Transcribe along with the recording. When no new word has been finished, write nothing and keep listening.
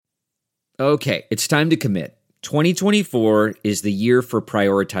Okay, it's time to commit. 2024 is the year for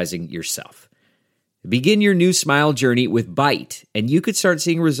prioritizing yourself. Begin your new smile journey with Byte, and you could start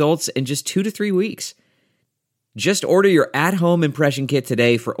seeing results in just 2 to 3 weeks. Just order your at-home impression kit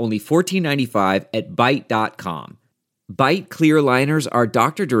today for only $14.95 at Byte.com. Byte clear liners are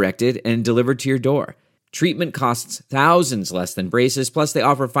doctor-directed and delivered to your door. Treatment costs thousands less than braces, plus they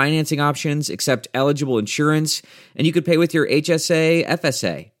offer financing options, accept eligible insurance, and you could pay with your HSA,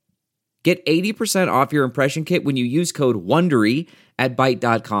 FSA. Get 80% off your impression kit when you use code WONDERY at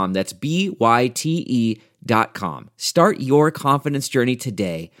Byte.com. That's BYTE.com. Start your confidence journey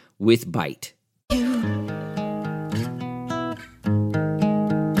today with Byte.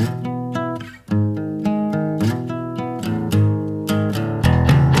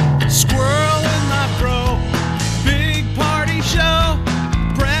 Squirrel in my fro, big party show.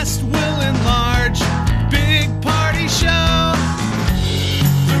 Breast will enlarge, big party show.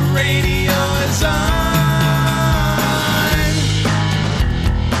 The radio is on.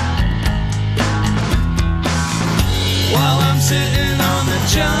 While I'm sitting on the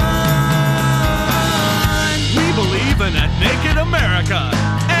john. We believe in a naked America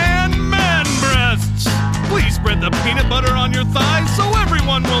and man breasts. Please spread the peanut butter on your thighs so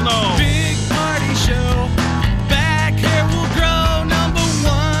everyone will know. Big party show. Back hair will grow. Number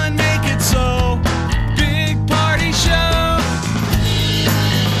one, make it so. Big party show.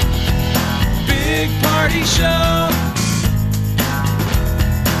 Big party show.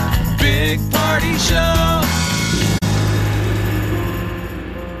 Big party show.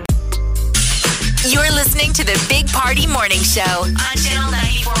 You're listening to the Big Party Morning Show on Channel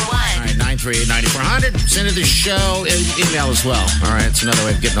 94.1. All right, 938-9400. Send it to the show. Email as well. All right, it's another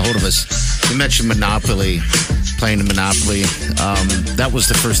way of getting a hold of us. You mentioned Monopoly, playing Monopoly. That was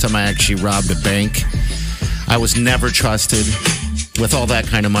the first time I actually robbed a bank. I was never trusted with all that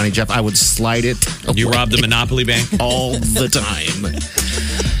kind of money, Jeff. I would slide it away. You robbed the Monopoly bank? All the time.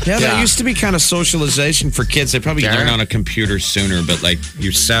 Yeah, there used to be kind of socialization for kids. They probably Learn on a computer sooner, but like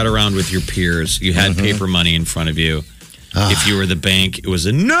you sat around with your peers. You had paper money in front of you. If you were the bank, it was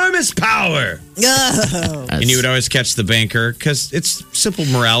enormous power. And you would always catch the banker because it's simple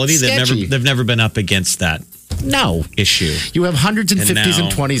morality. They've never been up against that issue. You have hundreds and 50s now,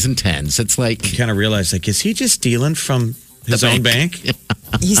 and 20s and 10s. It's like... You kind of realize, like, is he just stealing from his own bank?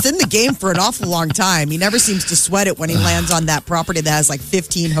 He's in the game for an awful long time. He never seems to sweat it when he lands on that property that has like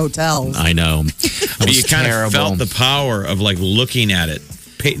 15 hotels. I know. But you kind of felt the power of like looking at it.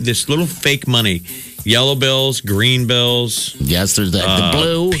 This little fake money. Yellow bills, green bills. Yes, there's that. The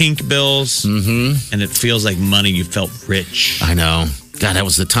blue. Pink bills. Mm-hmm. And it feels like money. You felt rich. I know. God, that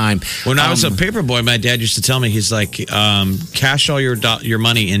was the time. When I was a paper boy, my dad used to tell me, he's like, cash all your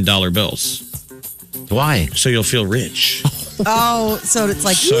money in dollar bills. Why? So you'll feel rich. Oh, so it's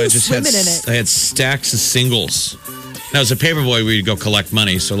like So I just swimming in it. I had stacks of singles. Now, as a paper boy, we'd go collect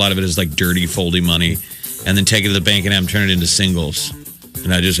money. So a lot of it is like dirty, foldy money. And then take it to the bank and have them turn it into singles.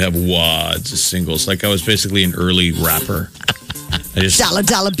 And I just have wads of singles. Like I was basically an early rapper.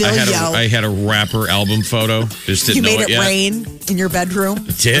 Dollar bill, I had a rapper album photo. Just didn't you know made it it yet. rain in your bedroom?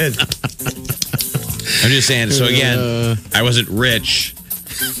 It did. I'm just saying. So again, I wasn't rich.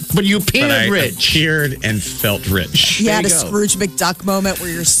 But you appeared rich. Appeared and felt rich. You had a Scrooge McDuck moment where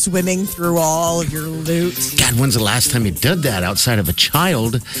you're swimming through all of your loot. God, when's the last time you did that outside of a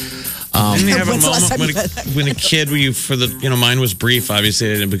child? Didn't you have a moment when a kid, mine was brief. Obviously,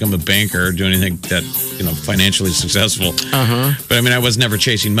 I didn't become a banker or do anything that, financially successful. But I mean, I was never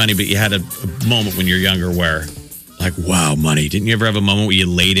chasing money, but you had a moment when you're younger where, like, wow, money. Didn't you ever have a moment where you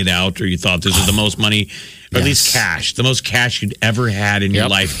laid it out or you thought this is the most money, or at least cash, the most cash you'd ever had in your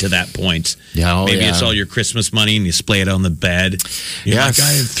life to that point? Maybe it's all your Christmas money and you splay it on the bed. You're like,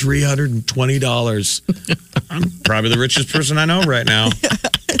 I have $320. I'm probably the richest person I know right now.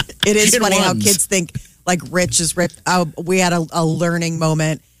 It is funny how kids think like rich is rich. We had a learning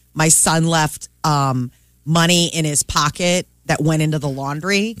moment. My son left money in his pocket that went into the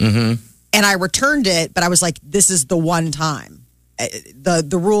laundry. And I returned it, but I was like, this is the one time.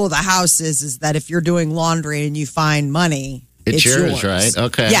 The rule of the house is that if you're doing laundry and you find money, it's yours, right?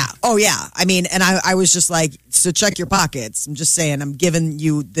 Okay. Yeah. Oh, yeah. I mean, and I was just like, so check your pockets. I'm just saying, I'm giving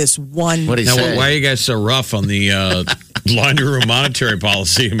you this one. What do you say? Why are you guys so rough on the laundry room monetary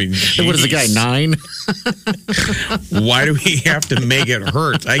policy. I mean, What is the guy, 9? Why do we have to make it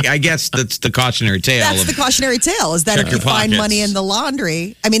hurt? I guess that's the cautionary tale. That's the cautionary tale, is that Check if you your find pockets. money in the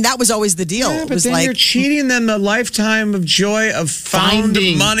laundry, I mean, that was always the deal. Yeah, It but was then like, you're cheating them the lifetime of joy of found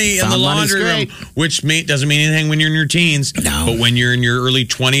Finding. money in the Found money's laundry room, great. which doesn't mean anything when you're in your teens. No. But when you're in your early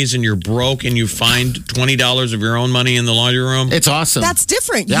 20s and you're broke and you find $20 of your own money in the laundry room, It's awesome. that's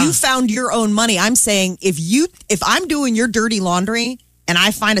different. Yeah. You found your own money. I'm saying if I'm doing your dirty laundry and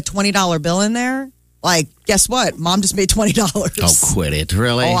I find a $20 bill in there, like, guess what? Mom just made $20. Oh, quit it.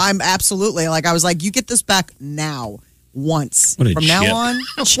 Really? Oh, I'm absolutely. Like, I was like, you get this back now, once. What a From chip. now on,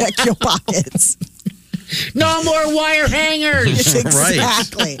 check your pockets. No more wire hangers.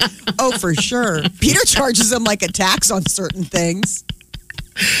 Exactly. Oh, for sure. Peter charges him like a tax on certain things.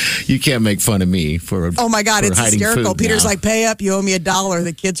 You can't make fun of me for Oh my God, for it's hiding hysterical. food Peter's now. like, pay up, you owe me $1.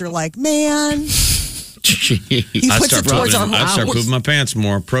 The kids are like, man. He I'd puts start it towards our pooping my pants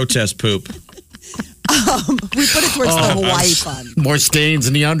more. Protest poop. We put it towards the Hawaii fund. More stains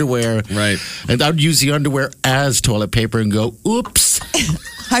in the underwear. Right. And I'd use the underwear as toilet paper and go, oops.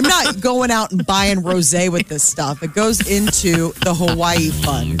 I'm not going out and buying rosé with this stuff. It goes into the Hawaii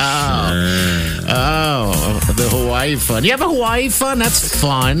fund. Oh, the Hawaii fun. You have a Hawaii fun? That's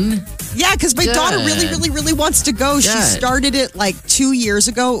fun. Yeah, because my daughter really, Good. really, really wants to go. She Good. started it like 2 years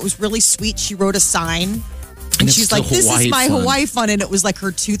ago. It was really sweet. She wrote a sign. And it's she's the like, this Hawaii is my fund. Hawaii fund. And it was like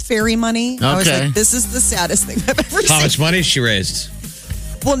her tooth fairy money. I was Okay. like, this is the saddest thing I've ever How seen. much money she raised?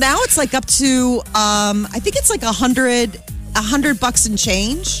 Well, now it's like up to, I think it's like $100 and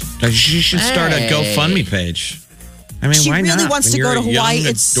change. She should start a Hey. GoFundMe page. I mean, She why really not? wants When to go you're to a Hawaii. young,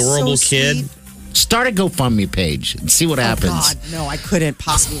 It's adorable so kid. sweet. Start a GoFundMe page and see what happens. Oh, God, no, I couldn't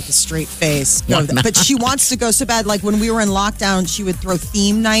possibly with a straight face. Why No, not? but she wants to go so bad. Like when we were in lockdown, she would throw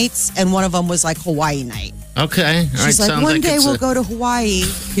theme nights, and one of them was like Hawaii night. Okay. All right. She's like, sounds one like day it's we'll a- go to Hawaii.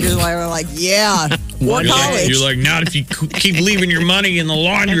 Peter and I were like, yeah, or You're college. you're like, not if you keep leaving your money in the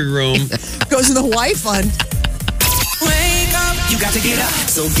laundry room. Goes in the Hawaii fund. Wake up, you got to get up.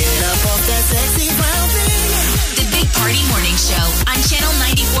 So get up off that sexy brown thing. The Big Party Morning Show on Channel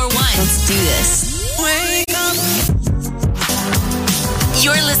 94.1. Let's do this. Wake up.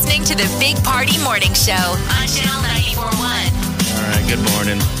 You're listening to the Big Party Morning Show on Channel 94.1. All right. Good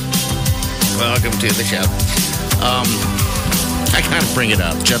morning. Welcome to the show. I gotta bring it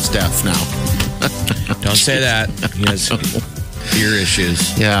up. Jeff's deaf now. Don't say that. He has ear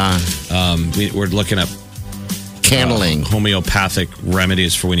issues. Yeah. We're looking up Candling. homeopathic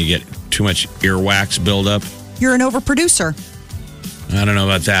remedies for when you get too much earwax buildup. You're an overproducer. I don't know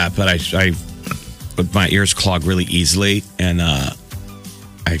about that, but but my ears clog really easily, and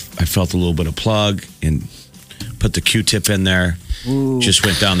I felt a little bit of plug and put the Q-tip in there. Just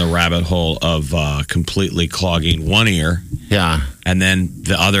went down the rabbit hole of completely clogging one ear, Yeah. and then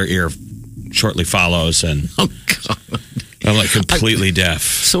the other ear shortly follows, and Oh, God. I'm like completely deaf.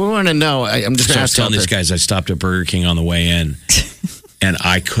 So we want to know. I'm just So I going to was ask telling these out there. guys, I stopped at Burger King on the way in, and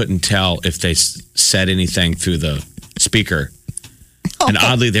I couldn't tell if they said anything through the speaker. And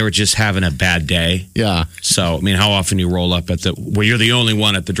oddly, they were just having a bad day. Yeah. So, I mean, how often you roll up at you're the only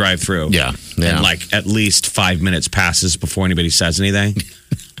one at the drive-thru. Yeah, yeah. And like at least 5 minutes passes before anybody says anything.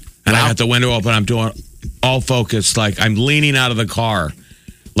 And I got the window open. I'm doing all focused. Like I'm leaning out of the car,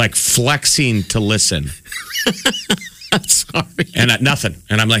 like flexing to listen. I'm sorry. And nothing.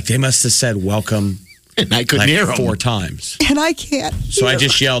 And I'm like, they must have said welcome And I couldn't like hear him. 4 times. And I can't. So I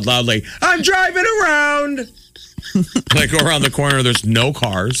just yelled loudly, I'm driving around. I go around the corner, there's no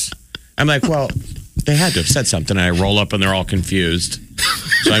cars. I'm like, well, they had to have said something. And I roll up and they're all confused.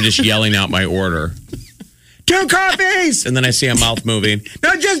 So I'm just yelling out my order. 2 coffees! And then I see a mouth moving.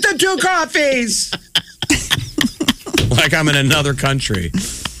 No, just the 2 coffees! Like I'm in another country.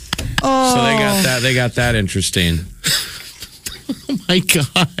 Oh. So they got that interesting. Oh, my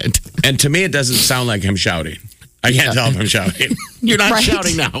God. And to me, it doesn't sound like I'm shouting. I can't tell if I'm shouting. You're not Right.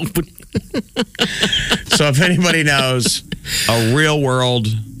 shouting now. But So if anybody knows a real world,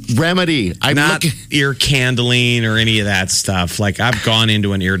 remedy. I'm not looking. ear candling or any of that stuff. Like I've gone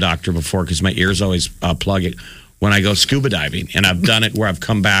into an ear doctor before because my ears always plug it when I go scuba diving. And I've done it where I've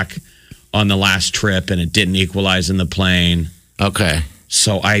come back on the last trip and it didn't equalize in the plane. Okay.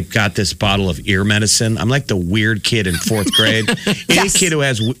 So I got this bottle of ear medicine. I'm like the weird kid in 4th grade. Any kid who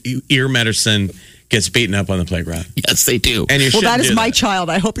has ear medicine gets beaten up on the playground. Yes, they do. And you Well, shouldn't that is do my that. child.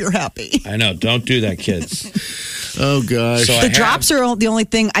 I hope you're happy. I know. Don't do that, kids. Oh, gosh. So I The have- drops are the only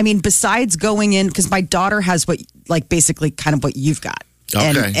thing. I mean, besides going in, because my daughter has basically kind of what you've got.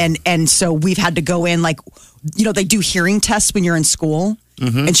 Okay. And so we've had to go in, like, you know, they do hearing tests when you're in school.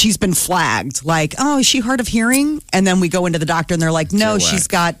 and she's been flagged. Like, oh, is she hard of hearing? And then we go into the doctor and they're like, no, she's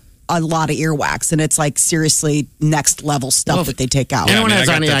got a lot of earwax. And it's like seriously next level stuff that they take out. Yeah, Anyone I has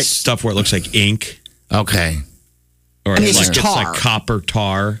got any that stuff where it looks like ink. Okay. Or it's it's just like, tar. it's like copper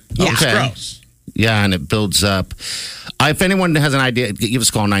tar. Yeah. It's Okay. gross. Yeah, and it builds up. If anyone has an idea, give us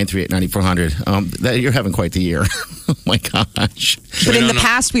a call 938-9400. You're having quite the year. Oh my gosh. But in the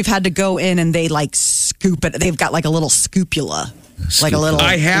past, we've had to go in and they like scoop it. They've got like a little scoopula. Like a little.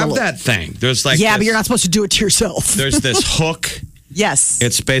 I have little- that thing. There's like Yeah, but this- you're not supposed to do it to yourself. There's this hook. Yes.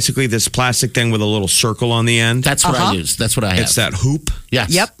 It's basically this plastic thing with a little circle on the end. That's what I use. That's what I have. It's that hoop.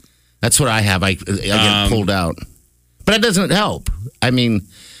 Yes. Yep. That's what I have. I get pulled out. But it doesn't help. I mean,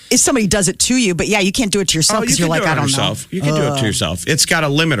 If somebody does it to you, but yeah, you can't do it to yourself because you you're can like, do it I don't yourself. You can do it to yourself. It's got a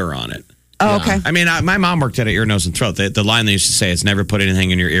limiter on it. know. Oh, okay. I mean, my mom worked at an ear, nose, and throat. The line they used to say is never put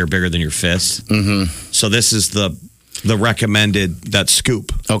anything in your ear bigger than your fist. Mm-hmm. So this is the recommended, that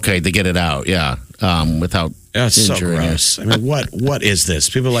scoop. okay, they get it out. Yeah. Without That's so injuring gross. I mean, what is this?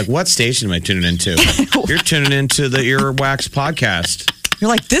 People are like, what station am I tuning into? You're tuning into the Earwax podcast You're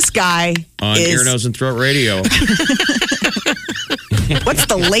like, this guy on is. Ear, Nose, and Throat Radio. What's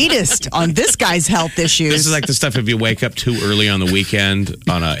the latest on this guy's health issues? This is like the stuff if you wake up too early on the weekend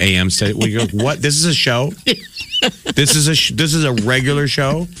on a AM station. We go, what? This is a show? This is a regular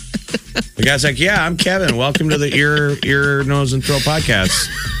show? The guy's like, yeah, I'm Kevin. Welcome to the Ear, Nose, and Throat podcast.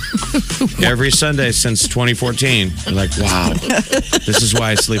 Every Sunday since 2014. You're like, wow, this is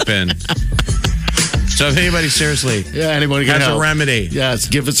why I sleep in. So if anybody seriously anybody can has help. a remedy Yes,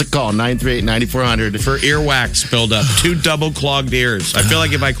 give us a call 938-9400. for earwax buildup, 2 double clogged ears. I feel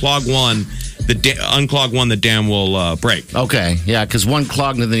like if I clog one, unclog one, the dam will break. Okay, yeah, because one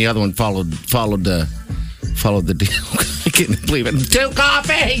clogged and then the other one followed the deal. I can't believe it. 2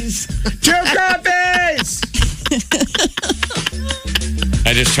 coffees. 2 coffees!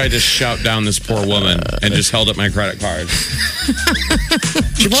 I just tried to shout down this poor woman and just held up my credit card.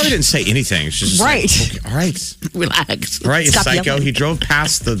 She probably didn't say anything. She's just Right. like, okay, all right. Relax. All right, you Stop psycho. yelling. He drove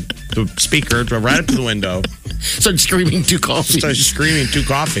past the speaker, drove right up to the window, Start screaming 2 coffees. started screaming 2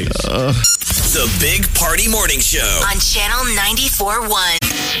 coffees. The Big Party Morning Show. On Channel 94.1.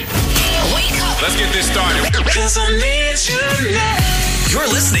 Wake up. Let's get this started. You're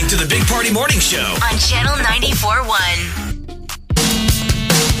listening to the Big Party Morning Show. On Channel 94.1.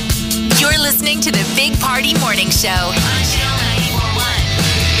 You're listening to the Big Party Morning Show. On Channel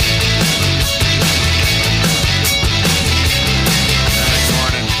 94.1.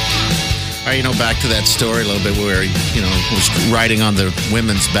 All right, back to that story a little bit where, was writing on the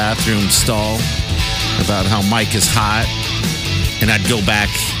women's bathroom stall about how Mike is hot. And I'd go back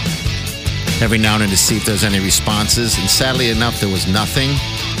every now and then to see if there's any responses. And sadly enough, there was nothing.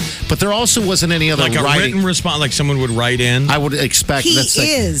 But there also wasn't any other Like a writing. written response, like someone would write in. I would expect He that's like,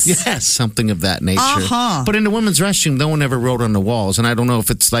 is. yes, something of that nature. Uh-huh. But in the women's restroom, no one ever wrote on the walls, and I don't know if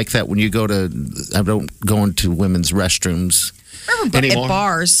it's like that when you go to. I don't go into women's restrooms anymore.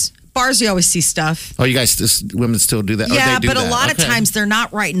 At bars, you always see stuff. Oh, you guys, women still do that? Oh, Yeah, they do but a that. lot of Okay. times they're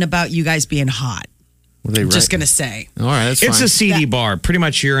not writing about you guys being hot. Well, they I'm just write- gonna say, All right, that's It's fine. a CD bar. Pretty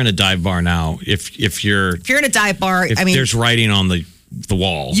much, you're in a dive bar now. If you're if you're in a dive bar, if I mean, there's writing on the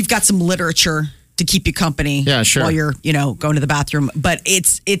wall. you've got some literature to keep you company. Yeah, sure. While you're, going to the bathroom, but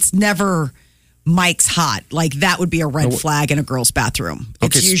it's never Mike's hot. Like that would be a red flag in a girl's bathroom.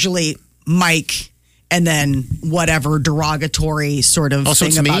 Okay, It's usually Mike. And then whatever derogatory sort of Oh, so thing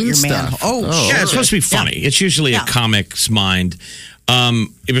it's about mean your man. stuff. Oh, Oh. Yeah, it's supposed to be funny. It's usually Yeah. a comic's mind.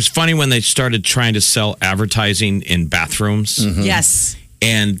 It was funny when they started trying to sell advertising in bathrooms, Mm-hmm. yes.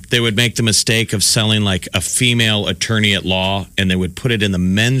 and they would make the mistake of selling like a female attorney at law, and they would put it in the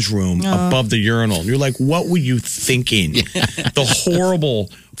men's room above the urinal. And you're like, what were you thinking? The horrible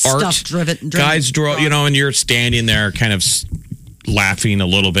art Stuff-driven- guys draw, and you're standing there kind of laughing a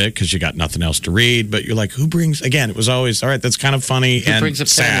little bit because you got nothing else to read, but you're like, who brings, again, it was always, all right, that's kind of funny and brings a pen?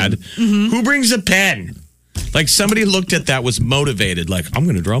 sad. Who brings a pen? Like somebody looked at that, was motivated, like, I'm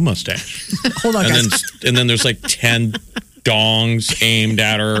going to draw a mustache. Hold on, guys. And then there's like 10 dongs aimed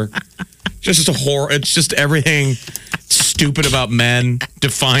at her. Just a horror. It's just everything stupid about men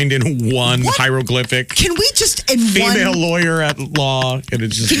defined in one hieroglyphic. Can we just Female lawyer at law. And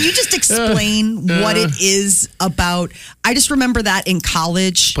it's just, Can you just explain what it is about? I just remember that in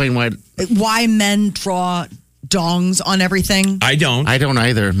college, Plain white. why men draw dongs on everything. I don't. I don't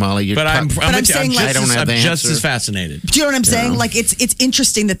either, Molly. You're but I'm I'm saying, like- I don't have I'm the just answer. as fascinated. Do you know what I'm saying? Like it's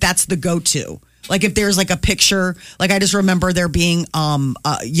interesting that that's the go-to. Like if there's like a picture, like I just remember there being, a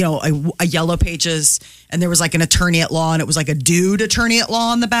Yellow Pages, and there was like an attorney at law, and it was like a dude attorney at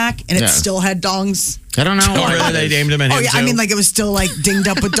law on the back, and it still had dongs. I don't know. Oh, really? They named him and him too? I mean, like it was still like dinged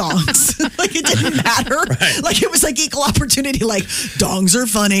up with dongs. Like it didn't matter. Right. Like it was like equal opportunity. Like dongs are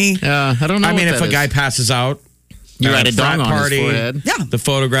funny. Yeah, I don't know. I mean, if a guy passes out, you at had a frat dong on his forehead. Yeah. The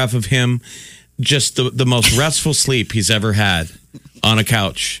photograph of him, just the most restful sleep he's ever had on a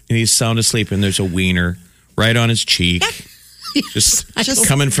couch, and he's sound asleep, and there's a wiener right on his cheek. Just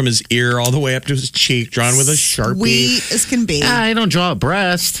coming from his ear all the way up to his cheek, drawn with a Sharpie. Sweet as can be. I don't draw a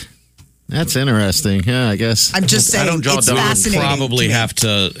breast. That's interesting. Yeah, I guess. I'm just saying, I don't draw it's a dong. fascinating. Probably have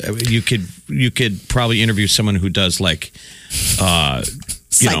to. You could probably interview someone who does like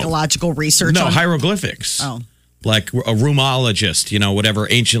Psychological research. No, on hieroglyphics. Oh. Like a rumologist, whatever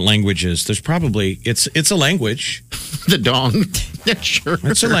ancient languages. There's probably it's a language. The dong. Yeah, sure.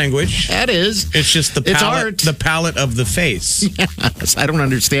 It's a language. That is. It's just the palette, the palette of the face. Yes, I don't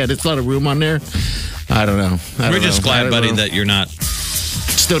understand. It's a lot of room on there. I don't know. We're just glad, buddy, that you're not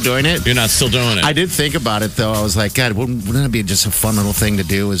still doing it. You're not still doing it. I did think about it though. I was like, God, wouldn't it be just a fun little thing to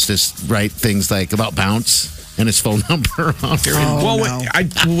do? Is just write things like about Bounce and his phone number on here.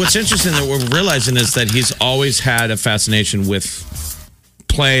 What's interesting that we're realizing is that he's always had a fascination with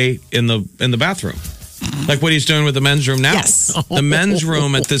play in the bathroom. Like what he's doing with the men's room now. Yes. The men's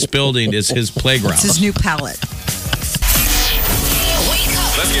room at this building is his playground. It's his new palette.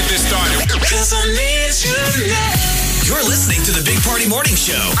 Let's get this started. You're listening to the Big Party Morning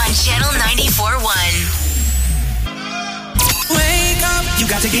Show on Channel 94.1. Wake up, you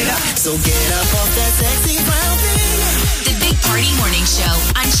got to get up. So get up off that sexy brown thing. The Big Party Morning Show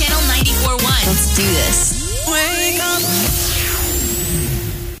on Channel 94.1. Let's do this. Wake up.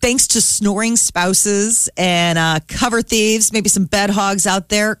 Thanks to snoring spouses and cover thieves, maybe some bed hogs out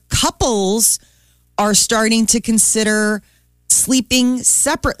there, couples are starting to consider sleeping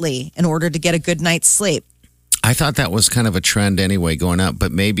separately in order to get a good night's sleep. I thought that was kind of a trend anyway going up,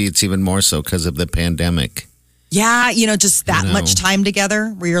 but maybe it's even more so because of the pandemic. Yeah, just that much time together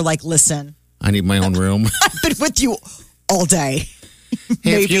where you're like, listen, I need my own room. I've been with you all day.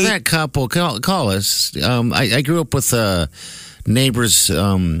 Hey, if you're that couple, call us. I grew up with neighbors.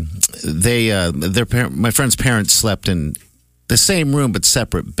 My friend's parents slept in the same room but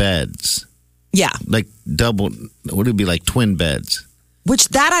separate beds. Yeah, like double. Would it be like twin beds? Which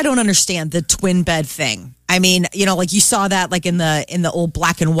that I don't understand, the twin bed thing. I mean, like you saw that like in the old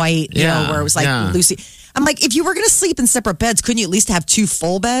black and white, where it was like Lucy. I'm like, if you were going to sleep in separate beds, couldn't you at least have two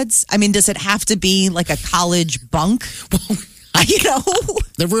full beds? I mean, does it have to be like a college bunk?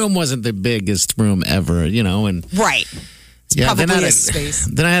 The room wasn't the biggest room ever, and right. It's probably a space.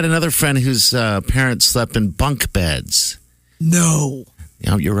 Then I had another friend whose parents slept in bunk beds. No.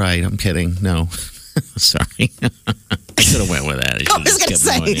 Oh, you're right. I'm kidding. No. Sorry. I should have went with that. I was going to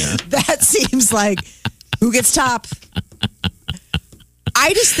say, that seems like who gets top?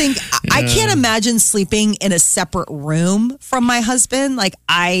 I just think I can't imagine sleeping in a separate room from my husband. Like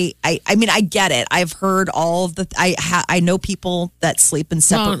I mean, I get it. I've heard all of the. I know people that sleep in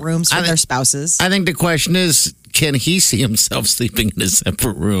separate rooms from their spouses. I think the question is, can he see himself sleeping in a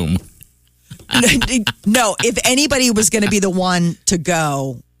separate room? No, if anybody was going to be the one to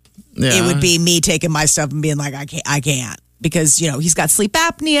go, it would be me taking my stuff and being like, I can't because he's got sleep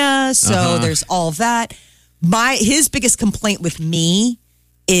apnea, so there's all of that. His biggest complaint with me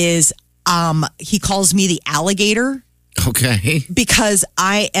is he calls me the alligator. Okay. Because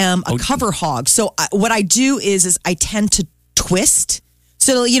I am a cover hog. So what I do is I tend to twist.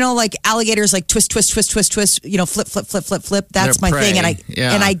 So like alligators, like twist, twist, twist, twist, twist. Flip, flip, flip, flip, flip. That's They're my prey. thing,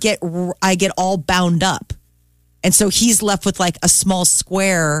 and I get all bound up, and so he's left with like a small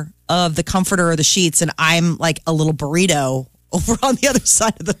square of the comforter or the sheets, and I'm like a little burrito over on the other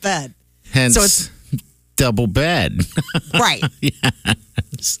side of the bed. Hence, so it's double bed, right?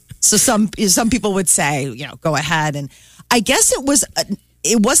 Yes. So some people would say, go ahead, and I guess it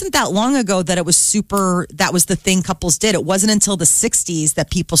wasn't that long ago that that was the thing couples did. It wasn't until the 60s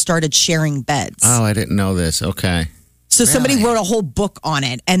that people started sharing beds. Oh, I didn't know this. Okay. So somebody wrote a whole book on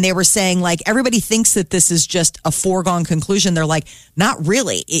it, and they were saying, like, everybody thinks that this is just a foregone conclusion. They're like, not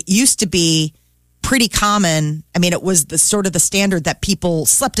really. It used to be pretty common. I mean, it was the sort of the standard that people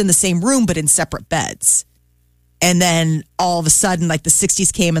slept in the same room, but in separate beds. And then all of a sudden, like the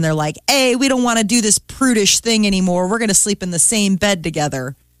 60s came and they're like, hey, we don't want to do this prudish thing anymore. We're going to sleep in the same bed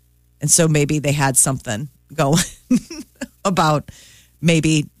together. And so maybe they had something going about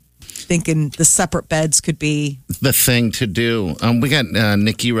maybe thinking the separate beds could be the thing to do. We got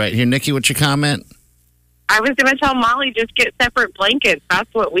Nikki right here. Nikki, what's your comment? I was going to tell Molly, just get separate blankets.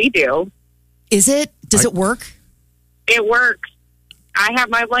 That's what we do. Is it? Does it work? It works. I have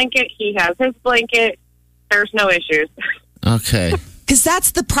my blanket. He has his blanket. There's no issues. Okay. Because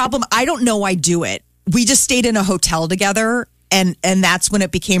that's the problem. I don't know I do it. We just stayed in a hotel together, and that's when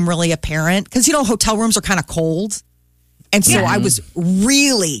it became really apparent. Because, hotel rooms are kind of cold. And so I was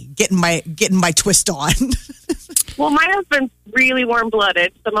really getting my twist on. Well, my husband's really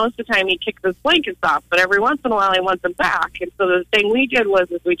warm-blooded, so most of the time he kicks his blankets off, but every once in a while he wants them back. And so the thing we did was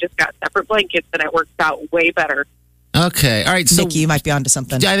we just got separate blankets, and it worked out way better. Okay. All right. So Nikki, you might be onto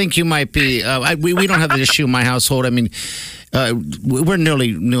something. I think you might be. We don't have the issue in my household. I mean, we're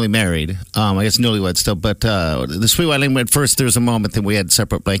newly married. I guess newlywed still. But the Sweet Wileen, at first there was a moment that we had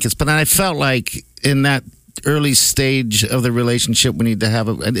separate blankets. But then I felt like in that early stage of the relationship, we need to have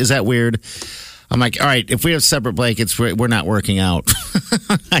is that weird? I'm like, all right, if we have separate blankets, we're not working out.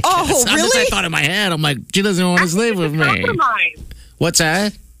 Oh, really? I thought in my head, I'm like, she doesn't want to sleep with me. Compromise. What's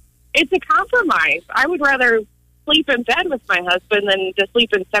that? It's a compromise. I would rather sleep in bed with my husband than to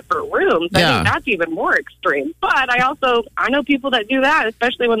sleep in separate rooms. I think that's even more extreme. But I know people that do that,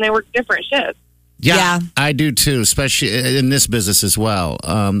 especially when they work different shifts. Yeah, I do too, especially in this business as well.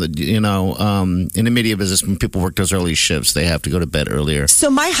 In the media business, when people work those early shifts, they have to go to bed earlier.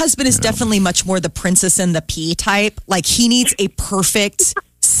 So my husband is definitely much more the princess and the pea type. Like he needs a perfect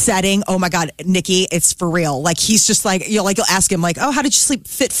setting. Oh my God, Nikki, it's for real. Like he's just like, you'll ask him like, oh, how did you sleep?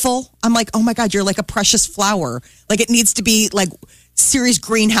 Fitful? I'm like, oh my God, you're like a precious flower. Like it needs to be like serious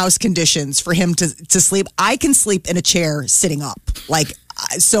greenhouse conditions for him to sleep. I can sleep in a chair sitting up.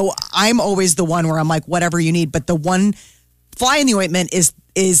 So I'm always the one where I'm like, whatever you need. But the one fly in the ointment is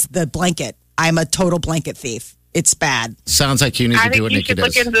the blanket. I'm a total blanket thief. It's bad. Sounds like you need to do what Nikki does. I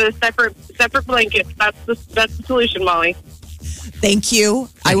think you should look into separate blankets. That's the solution, Molly. Thank you.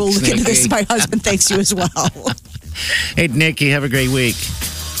 I will look into this. My husband thanks you as well. Hey, Nikki, have a great week.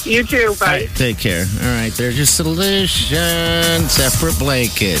 You too. Bye. Right, take care. All right, there's your solution. Separate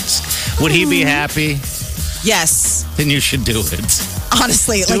blankets. Would he be happy? Yes. Then you should do it.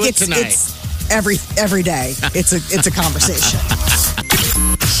 Honestly, do it tonight. It's every day. It's a conversation.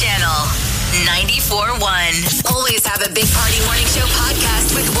 Channel 94.1. Always have a Big Party Morning Show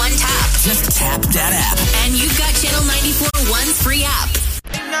podcast with one tap. Just tap that app. And you've got Channel 94.1's free app.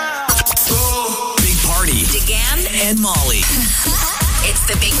 Big Party. DeGan And Molly. It's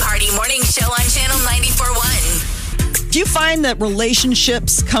the Big Party Morning Show on Channel 94.1. Do you find that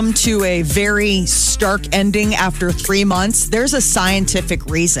relationships come to a very stark ending after 3 months? There's a scientific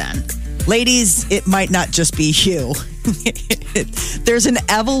reason. Ladies, it might not just be you. There's an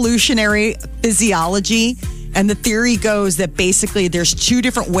evolutionary physiology, and the theory goes that basically there's two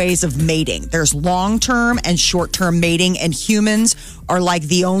different ways of mating. There's long-term and short-term mating, and humans are like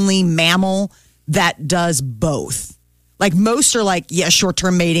the only mammal that does both. Like most are like, yeah,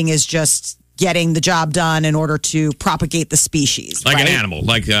 short-term mating is just getting the job done in order to propagate the species. Like right? an animal,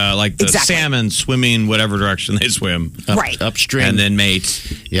 like the salmon swimming whatever direction they swim. Upstream. And then mate.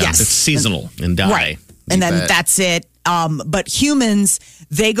 Yeah. Yes. It's seasonal. And die. Right. And then that's it. But humans,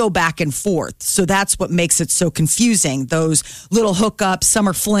 they go back and forth. So that's what makes it so confusing. Those little hookups,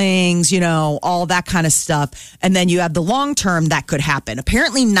 summer flings, all that kind of stuff. And then you have the long term that could happen.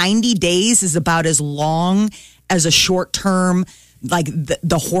 Apparently 90 days is about as long as a short term, like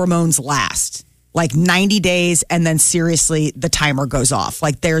the hormones last. Like 90 days, and then seriously, the timer goes off.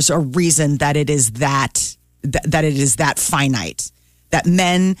 Like there's a reason that it is that finite. That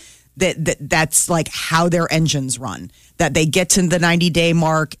men, that's like how their engines run. That they get to the 90-day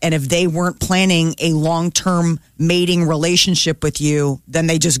mark, and if they weren't planning a long-term mating relationship with you, then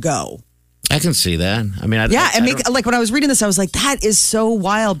they just go. I can see that. I mean, like when I was reading this, I was like, that is so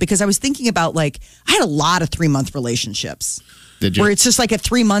wild, because I was thinking about I had a lot of 3-month relationships. Did you? Where it's just like at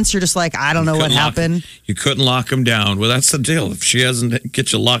 3 months, you're just like, I don't know what happened. You couldn't lock them down. Well, that's the deal. If she doesn't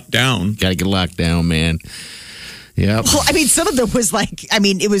get you locked down. Got to get locked down, man. Yeah. Well, I mean, some of them was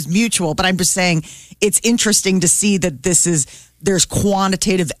it was mutual, but I'm just saying it's interesting to see that there's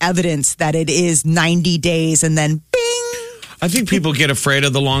quantitative evidence that it is 90 days and then bing. I think people get afraid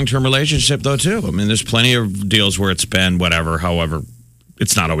of the long-term relationship, though, too. I mean, there's plenty of deals where it's been however,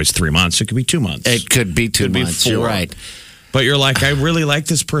 it's not always 3 months. It could be 2 months. It could be 2 months. You're right. But you're like, I really like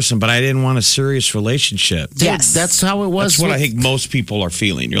this person, but I didn't want a serious relationship. Yes. That's how it was. That's what I think most people are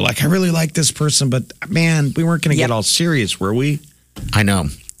feeling. You're like, I really like this person, but man, we weren't going to get all serious, were we? I know.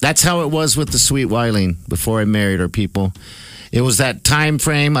 That's how it was with the Sweet Wileen before I married her, people. It was that time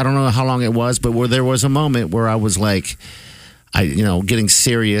frame. I don't know how long it was, but where there was a moment where I was like, getting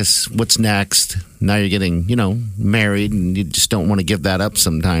serious. What's next? Now you're getting, married, and you just don't want to give that up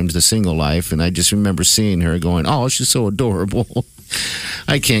sometimes, the single life. And I just remember seeing her going, oh, she's so adorable.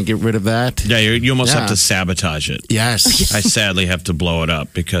 I can't get rid of that. Yeah, you almost have to sabotage it. Yes. I sadly have to blow it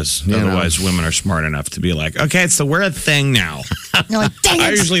up because otherwise women are smart enough to be like, okay, so we're a thing now. You're like, dang it. I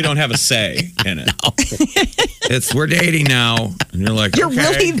usually don't have a say in it. We're dating now. And you're like, you're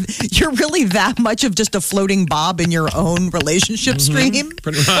really that much of just a floating bob in your own relationship stream?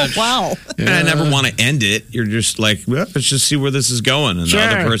 Pretty much. Oh, wow. And I never want to end it. You're just like, well, let's just see where this is going. And the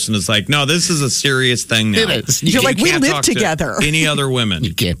other person is like, no, this is a serious thing now. It is. You're like, we live together. Any other women.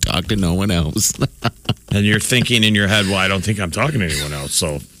 You can't talk to no one else. And you're thinking in your head, well, I don't think I'm talking to anyone else,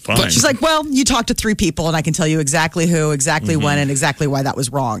 so fine. But she's like, well, you talked to 3 people, and I can tell you exactly who, exactly when, and exactly why that was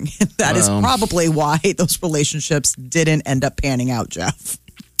wrong. That is probably why those relationships didn't end up panning out, Jeff.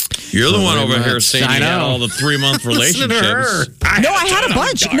 You're the one over here saying you had all the 3-month relationships. No, I had a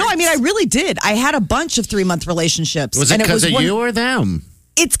bunch. No, I mean, I really did. I had a bunch of 3-month relationships. Was it because of you or them?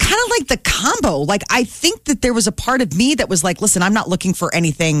 It's kind of like the combo. Like, I think that there was a part of me that was like, listen, I'm not looking for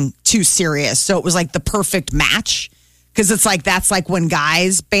anything too serious. So it was like the perfect match. Because it's like, that's like when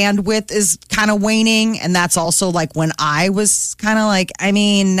guys' bandwidth is kind of waning. And that's also like when I was kind of like, I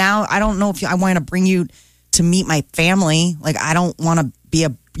mean, now I don't know if I want to bring you to meet my family. Like, I don't want to be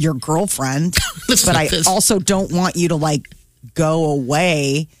your girlfriend. But I also don't want you to like go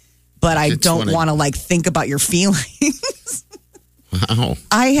away. But I don't want to like think about your feelings. Wow.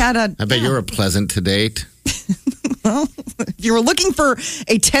 I bet you're a pleasant to date. Well, if you were looking for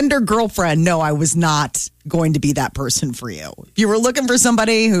a tender girlfriend, no, I was not going to be that person for you. If you were looking for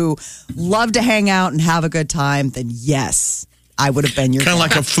somebody who loved to hang out and have a good time, then yes, I would have been your kind of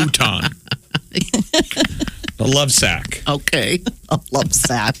like a futon. A love sack. Okay. A love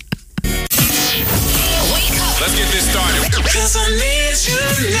sack. Wake up. Let's get this started.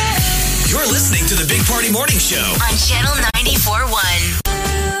 You're listening to the Big Party Morning Show On Channel 94.1.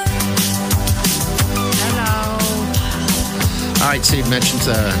 All right, so you mentioned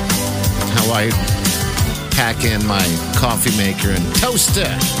how I pack in my coffee maker and toaster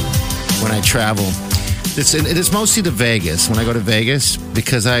when I travel. It is mostly to Vegas, when I go to Vegas,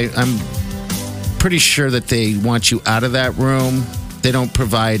 because I'm pretty sure that they want you out of that room. They don't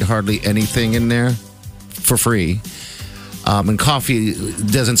provide hardly anything in there for free. And coffee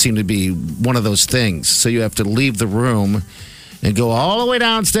doesn't seem to be one of those things. So you have to leave the room and go all the way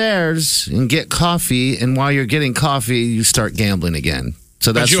downstairs and get coffee. And while you're getting coffee, you start gambling again.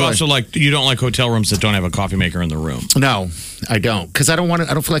 So that's but you also you don't like hotel rooms that don't have a coffee maker in the room. No, I don't, because I don't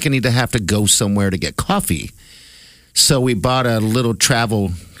feel like I need to have to go somewhere to get coffee. So we bought a little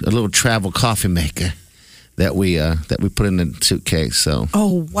travel coffee maker that we put in the suitcase. So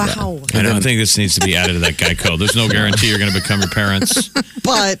oh wow! Yeah. I don't think this needs to be added to that Geico. There's no guarantee you're going to become your parents.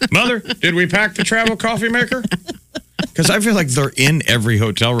 But Mother, did we pack the travel coffee maker? Because I feel like they're in every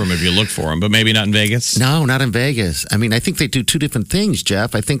hotel room if you look for them, but maybe not in Vegas. No, not in Vegas. I mean, I think they do 2 different things,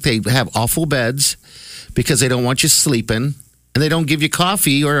 Jeff. I think they have awful beds because they don't want you sleeping, and they don't give you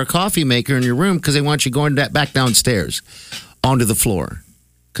coffee or a coffee maker in your room because they want you going back downstairs onto the floor.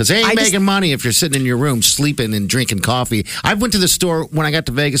 Because they ain't making money if you're sitting in your room sleeping and drinking coffee. I went to the store when I got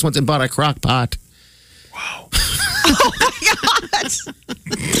to Vegas once and bought a crock pot. Wow. Oh, my God.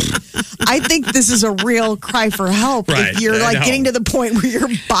 I think this is a real cry for help. Right. If you're getting to the point where you're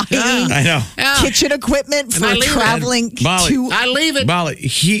buying I know. kitchen equipment for traveling to... I leave it. Molly,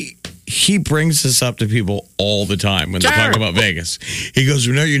 he brings this up to people all the time when they talk about Vegas. He goes,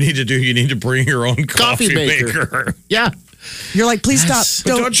 you need to bring your own coffee maker. Yeah. You're like, please stop.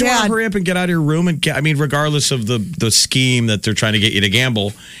 But don't you want to hurry up and get out of your room? And regardless of the scheme that they're trying to get you to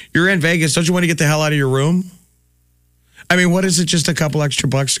gamble, you're in Vegas. Don't you want to get the hell out of your room? I mean, what is it? Just a couple extra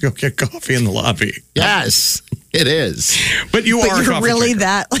bucks to go get coffee in the lobby? Yes, it is. But you're really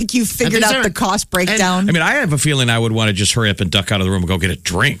that? Like you figured out the cost breakdown? I mean, I have a feeling I would want to just hurry up and duck out of the room and go get a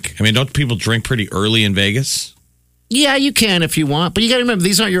drink. I mean, don't people drink pretty early in Vegas? Yeah, you can if you want. But you got to remember,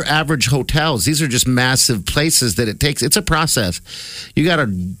 these aren't your average hotels. These are just massive places that it's a process. You got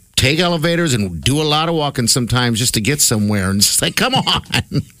to take elevators and do a lot of walking sometimes just to get somewhere. And it's just like, come on.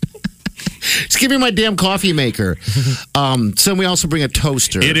 Just give me my damn coffee maker. So we also bring a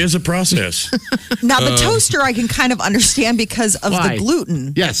toaster. It is a process. Now, the toaster I can kind of understand because of the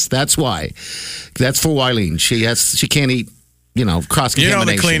gluten. Yes, that's why. That's for Wileen. She can't eat, cross-contamination.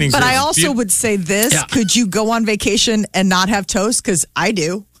 The cleaning. But I also would say this. Yeah. Could you go on vacation and not have toast? Because I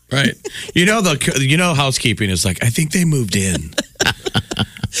do. Right. Housekeeping is like, I think they moved in.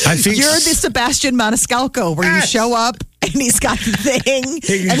 I think you're the Sebastian Maniscalco where you show up and he's got the thing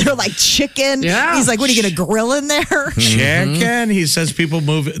and they're like chicken. Yeah. He's like, what are you going to grill in there? Chicken. He says people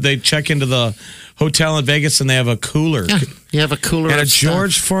they check into the hotel in Vegas and they have a cooler. Yeah, you have a cooler and a of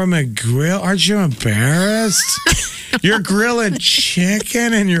George Foreman grill. Aren't you embarrassed? You're grilling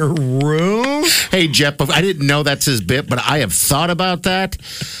chicken in your room? Hey, Jeff, I didn't know that's his bit, but I have thought about that.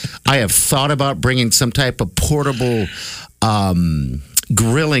 I have thought about bringing some type of portable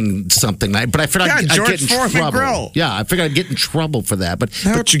grilling something. But I figured I'd get in trouble. Grill. Yeah, I figured I'd get in trouble for that. But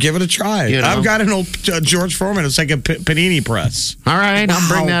why don't you give it a try? You know? I've got an old George Foreman. It's like a panini press. All right, I'll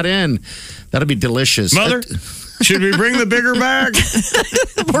bring that in. That'll be delicious. Mother, should we bring the bigger bag?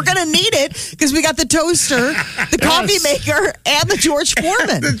 We're going to need it because we got the toaster, the coffee maker, and the George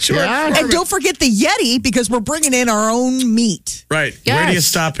Foreman. Foreman. And don't forget the Yeti because we're bringing in our own meat. Right. Yes. Where do you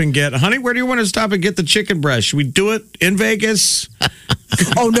stop and get, honey, where do you want to stop and get the chicken breast? Should we do it in Vegas?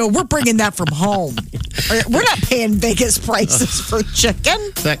 Oh, no, we're bringing that from home. We're not paying Vegas prices for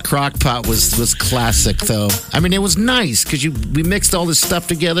chicken. That crock pot was classic, though. I mean, it was nice because we mixed all this stuff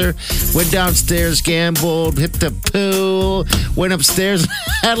together, went downstairs, gambled, hit the pool, went upstairs,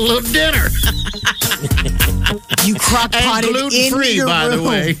 had a little dinner. You crock potted in your by room. the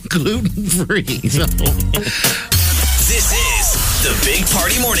way. Gluten-free. So. This is the Big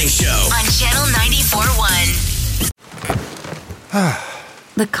Party Morning Show on Channel 94.1.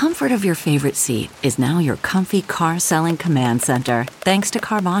 The comfort of your favorite seat is now your comfy car selling command center, thanks to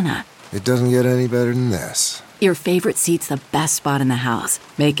Carvana. It doesn't get any better than this. Your favorite seat's the best spot in the house.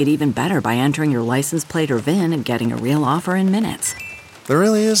 Make it even better by entering your license plate or VIN and getting a real offer in minutes. There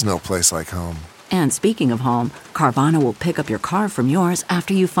really is no place like home. And speaking of home, Carvana will pick up your car from yours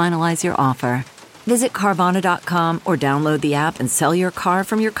after you finalize your offer. Visit Carvana.com or download the app and sell your car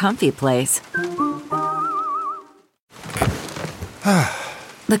from your comfy place.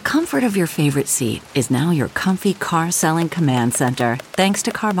 The comfort of your favorite seat is now your comfy car selling command center, thanks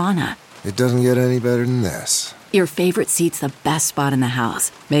to Carvana. It doesn't get any better than this. Your favorite seat's the best spot in the house.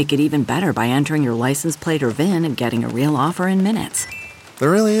 Make it even better by entering your license plate or VIN and getting a real offer in minutes.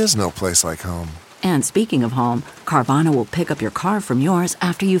 There really is no place like home. And speaking of home, Carvana will pick up your car from yours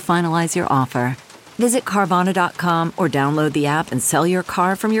after you finalize your offer. Visit Carvana.com or download the app and sell your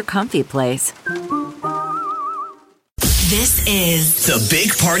car from your comfy place. This is the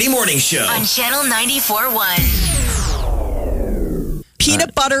Big Party Morning Show on Channel 94.1.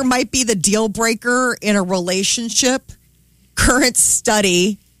 Peanut butter might be the deal breaker in a relationship. Current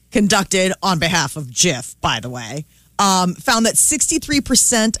study conducted on behalf of Jif, by the way, found that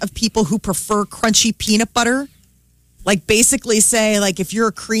 63% of people who prefer crunchy peanut butter, like basically say, like if you're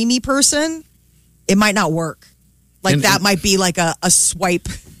a creamy person, it might not work. Like that might be like a swipe.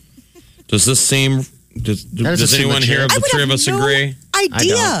 Does this seem... Does anyone here of the three of us agree?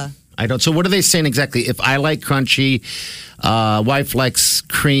 Idea. I don't. So what are they saying exactly? If I like crunchy, wife likes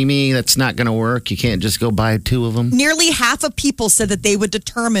creamy, that's not going to work. You can't just go buy two of them. Nearly half of people said that they would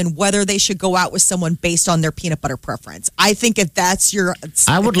determine whether they should go out with someone based on their peanut butter preference. I think if that's your, that's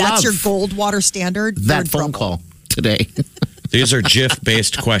your Goldwater standard, that phone call today. These are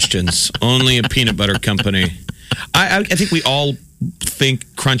Jif-based questions. Only a peanut butter company. I think we all think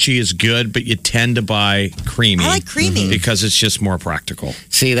crunchy is good, but you tend to buy creamy. I like creamy because it's just more practical.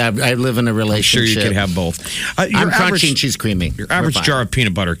 See, that I live in a relationship. I'm sure you could have both. I'm crunchy and she's creamy. Your average jar of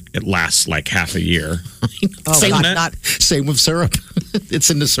peanut butter, it lasts like half a year. Same with syrup. It's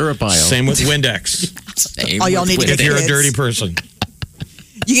in the syrup aisle. Same with Windex. All y'all need to get if you're kids. a dirty person.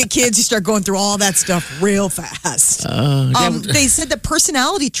 You get kids, you start going through all that stuff real fast. They said that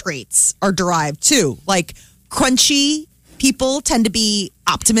personality traits are derived too. Like crunchy people tend to be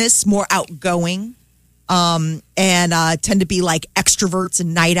optimists, more outgoing, and tend to be like extroverts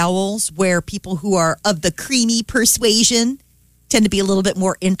and night owls, where people who are of the creamy persuasion tend to be a little bit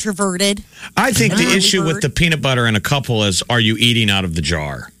more introverted. I think the issue with the peanut butter in a couple is, are you eating out of the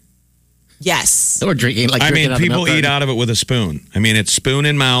jar? Yes. Or drinking people eat out of it with a spoon. I mean, it's spoon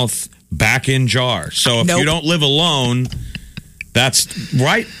in mouth, back in jar. So if you don't live alone... That's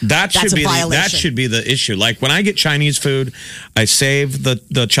right. That should be the issue. Like when I get Chinese food, I save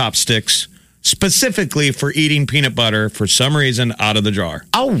the chopsticks specifically for eating peanut butter for some reason out of the jar.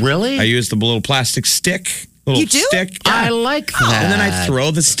 Oh, really? I use the little plastic stick. You do? Stick. Yeah. I like that. And then I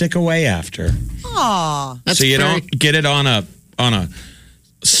throw the stick away after. Aw. So you don't get it on a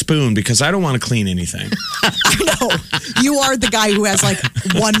spoon because I don't want to clean anything. I know. You are the guy who has like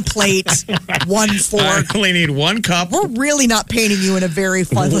one plate, one fork. I only need one cup. We're really not painting you in a very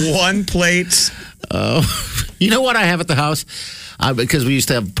fun one plate. You know what I have at the house? Because we used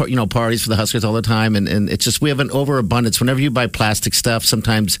to have parties for the Huskers all the time, and it's just we have an overabundance. Whenever you buy plastic stuff,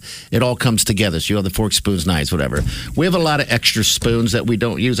 sometimes it all comes together. So you have the forks, spoons, knives, whatever. We have a lot of extra spoons that we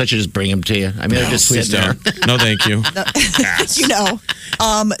don't use. I should just bring them to you. I mean, they're just sitting there. No, thank you.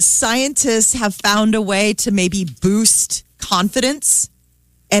 Scientists have found a way to maybe boost confidence,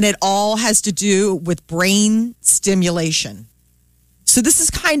 and it all has to do with brain stimulation. So this is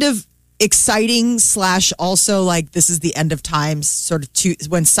kind of exciting / also like this is the end of times, sort of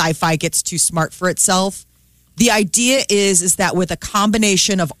when sci-fi gets too smart for itself. The idea is that with a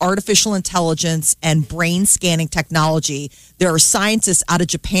combination of artificial intelligence and brain scanning technology, there are scientists out of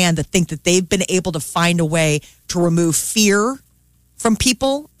Japan that think that they've been able to find a way to remove fear from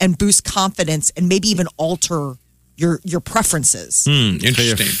people and boost confidence and maybe even alter your preferences. Interesting. So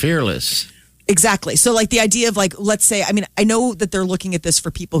you're fearless. Exactly. So like the idea of like, let's say, I mean, I know that they're looking at this for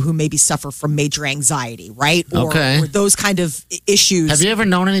people who maybe suffer from major anxiety, right? Or those kind of issues. Have you ever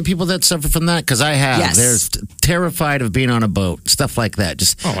known any people that suffer from that? Because I have. Yes. They're terrified of being on a boat, stuff like that.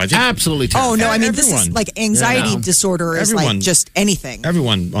 Just absolutely terrified. Oh, no, I mean, this is like anxiety disorder is like just anything.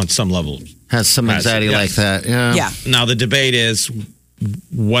 Everyone on some level has some anxiety like that. Yeah. Now, the debate is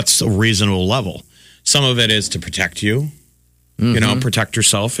what's a reasonable level? Some of it is to protect you. Protect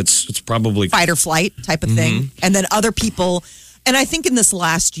yourself. It's probably fight or flight type of thing. And then other people, and I think in this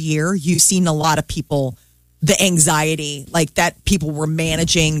last year, you've seen a lot of people, the anxiety like that people were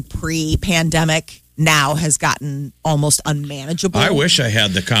managing pre-pandemic now has gotten almost unmanageable. I wish I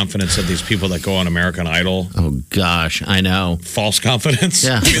had the confidence of these people that go on American Idol. Oh, gosh, I know. False confidence.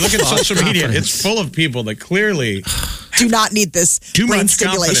 Yeah. I mean, look at social media. It's full of people that clearly do not need this brain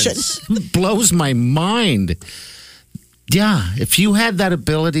stimulation. Blows my mind. Yeah, if you had that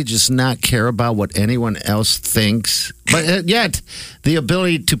ability to just not care about what anyone else thinks, but yet the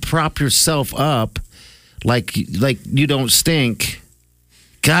ability to prop yourself up like you don't stink,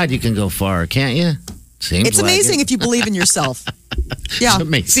 God, you can go far, can't you? It's amazing if you believe in yourself. Yeah,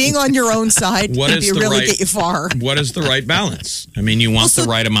 being on your own side can really get you far. What is the right balance? I mean, you want the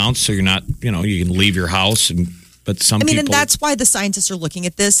right amount so you're not, you can leave your house, but some people... and that's why the scientists are looking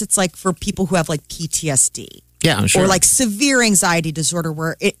at this. It's like for people who have like PTSD. Yeah, I'm sure. Or like severe anxiety disorder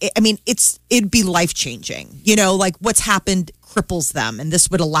where, it'd be life-changing. Like what's happened cripples them, and this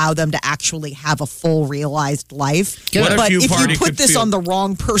would allow them to actually have a full realized life. But if you put this on the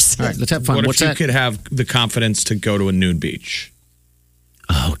wrong person... All right, let's have fun. What if you could have the confidence to go to a nude beach?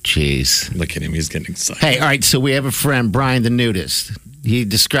 Oh, jeez. Look at him. He's getting excited. Hey, all right, so we have a friend, Brian the nudist. He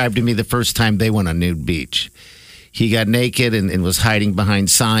described to me the first time they went on nude beach. He got naked and was hiding behind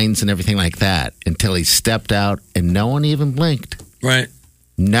signs and everything like that until he stepped out and no one even blinked. Right.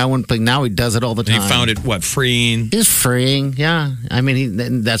 No one blinked. Now he does it all the time. He found it, freeing? It's freeing, yeah. I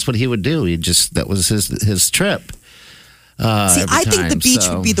mean, that's what he would do. That was his trip. I think the beach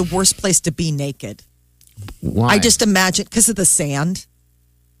would be the worst place to be naked. Why? I just imagine, because of the sand.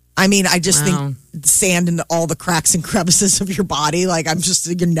 I mean, I just think sand in all the cracks and crevices of your body. Like,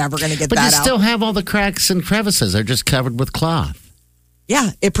 you're never going to get that out. But you still have all the cracks and crevices. They're just covered with cloth. Yeah,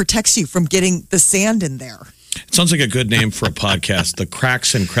 it protects you from getting the sand in there. It sounds like a good name for a podcast, the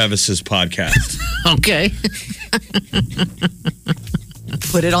Cracks and Crevices Podcast. Okay.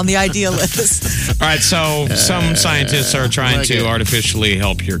 Put it on the idea list. All right, so some scientists are trying to artificially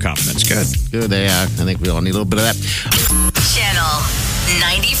help your confidence. Good, they are. I think we all need a little bit of that. Channel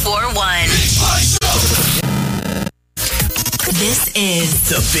 94.1. This is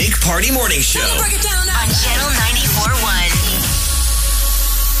the Big Party Morning Show on Channel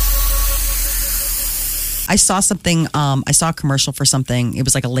 94.1. I saw something. I saw a commercial for something. It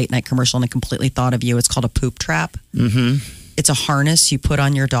was like a late night commercial, and I completely thought of you. It's called a poop trap. Mm-hmm. It's a harness you put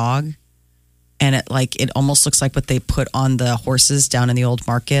on your dog, and it almost looks like what they put on the horses down in the old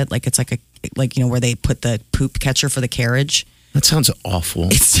market. Like it's like where they put the poop catcher for the carriage. That sounds awful.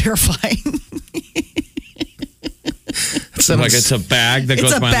 It's terrifying. Like it's a bag that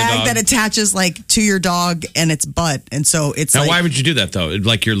goes behind the dog? It's a bag that attaches to your dog and its butt. And so it's Now, why would you do that, though?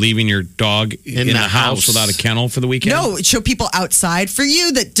 Like you're leaving your dog in the house without a kennel for the weekend? No, show people outside. For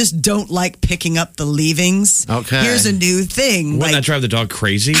you that just don't like picking up the leavings, here's a new thing. Wouldn't that drive the dog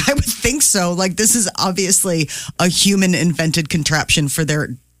crazy? I would think so. This is obviously a human-invented contraption for their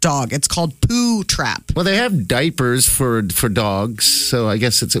dog. It's called Poo Trap. Well, they have diapers for dogs. So I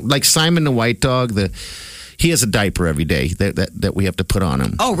guess it's like Simon the white dog, he has a diaper every day that we have to put on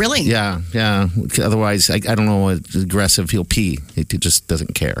him. Oh, really? Yeah. Otherwise, I don't know, aggressive, he'll pee. He just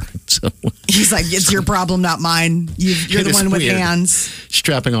doesn't care. So he's like, it's your problem, not mine. You're the one with hands.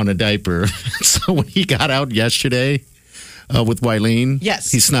 Strapping on a diaper. So when he got out yesterday, with Wileen.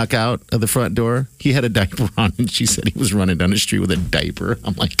 Yes. He snuck out of the front door. He had a diaper on, and she said he was running down the street with a diaper.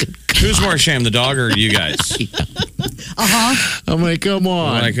 I'm like, who's more ashamed, the dog or you guys? I'm like, come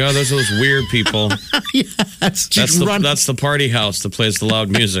on. I'm like, oh, those are those weird people. Yes. That's the party house that plays the loud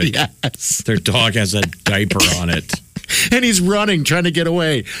music. Yes. Their dog has a diaper on it. And he's running, trying to get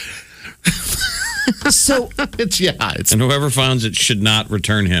away. So it's and whoever finds it should not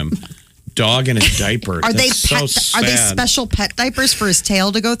return him. Dog in a diaper. Are they sad. special pet diapers for his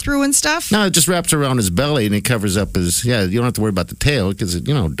tail to go through and stuff? No, it just wraps around his belly and it covers up his. Yeah, you don't have to worry about the tail because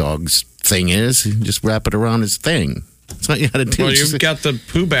dog's thing is you just wrap it around his thing. That's what you got to do. Well, you've got the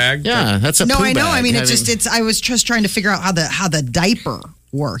poo bag. Yeah, that's a no, poo I know. bag. I mean, it's. I was just trying to figure out how the diaper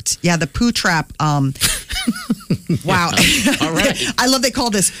worked. Yeah, the poo trap. Wow. All right. I love they call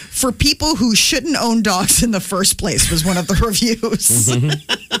this for people who shouldn't own dogs in the first place was one of the reviews.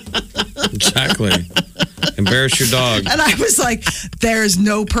 Exactly. Embarrass your dog. And I was like, there's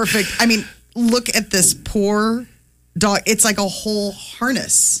no perfect. I mean, look at this poor dog. It's like a whole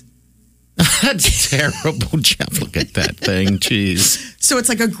harness. That's terrible, Jeff. Look at that thing. Jeez. So it's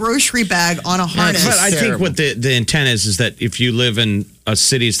like a grocery bag on a harness. But I think what the intent is that if you live in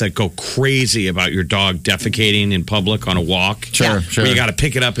cities that go crazy about your dog defecating in public on a walk, sure. where you got to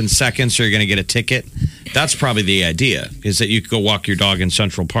pick it up in seconds or you're going to get a ticket, that's probably the idea, is that you could go walk your dog in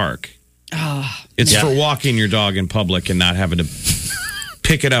Central Park. It's for walking your dog in public and not having to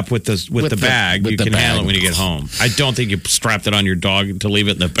pick it up with the bag. You can handle it when you get home. I don't think you strapped it on your dog to leave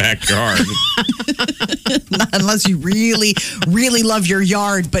it in the backyard. Not unless you really, really love your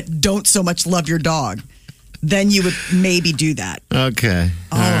yard, but don't so much love your dog. Then you would maybe do that. Okay.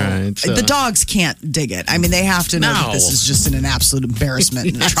 All right. So. The dogs can't dig it. I mean, they have to know that this is just an absolute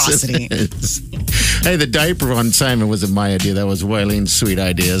embarrassment and atrocity. Hey, the diaper on Simon wasn't my idea. That was Wileen's sweet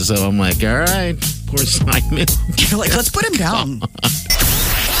idea. So I'm like, all right, poor Simon. You're like, let's put him down.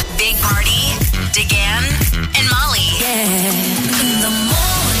 Big Party, DeGan, and Molly. Yeah. In the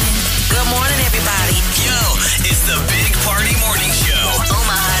morning. Good morning, everybody. Yo, it's the Big Party Morning Show.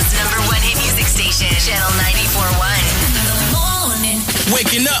 Omaha's #1 hit music station, Channel 94.1. In the morning.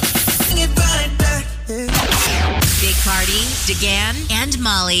 Waking up. Get right back. Big Party, DeGan, and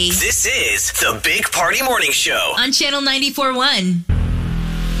Molly This is the Big Party Morning Show. on Channel 94.1.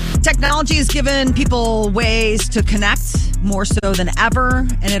 Technology has given people ways to connect more so than ever,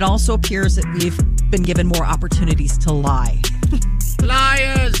 and it also appears that we've been given more opportunities to lie.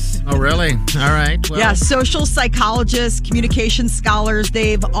 Liars. Oh, really? All right. Well. Yeah, social psychologists, communication scholars,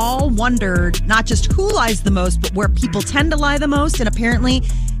 they've all wondered not just who lies the most, but where people tend to lie the most. And apparently,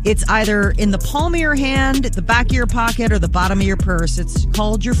 it's either in the palm of your hand, the back of your pocket, or the bottom of your purse. It's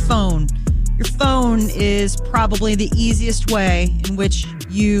called your phone. Your phone is probably the easiest way in which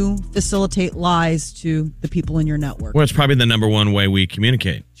you facilitate lies to the people in your network. Well, it's probably the #1 way we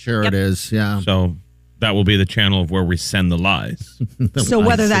communicate. Sure it is. Yeah. So that will be the channel of where we send the lies. So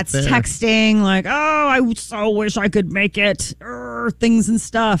whether that's texting, like, oh, I so wish I could make it, things and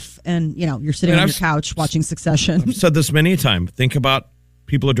stuff. And, you're sitting on your couch watching Succession. I've said this many a time. Think about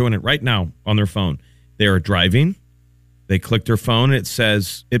people are doing it right now on their phone. They are driving. They click their phone. It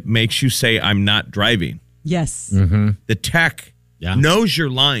says, it makes you say, I'm not driving. Yes. Mm-hmm. The tech knows you're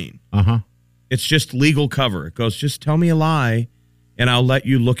lying. Uh-huh. It's just legal cover. It goes, just tell me a lie, and I'll let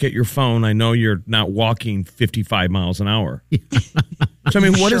you look at your phone. I know you're not walking 55 miles an hour. So, I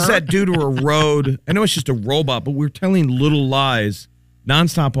mean, what does that do to a road? I know it's just a robot, but we're telling little lies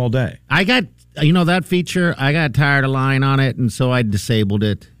nonstop all day. I got, that feature, I got tired of lying on it, and so I disabled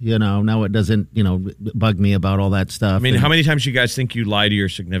it. Now it doesn't, bug me about all that stuff. I mean, how many times do you guys think you lie to your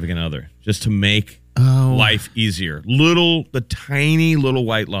significant other just to make life easier? The tiny little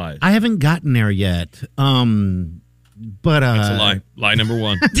white lies. I haven't gotten there yet. But that's a lie. Lie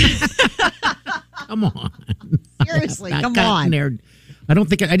 #1. Come on. Seriously, come on. There. I don't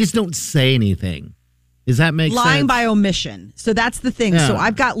think I just don't say anything. Does that make sense? Lying by omission. So that's the thing. Yeah. So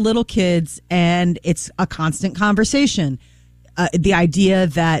I've got little kids, and it's a constant conversation. The idea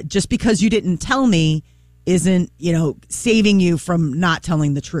that just because you didn't tell me isn't, saving you from not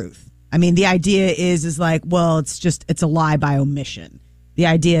telling the truth. I mean, the idea is like, well, it's a lie by omission. The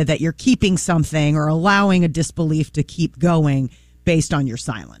idea that you're keeping something or allowing a disbelief to keep going based on your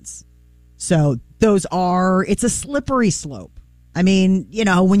silence. So it's a slippery slope. I mean,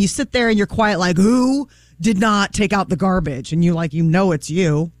 when you sit there and you're quiet, like, who did not take out the garbage? And it's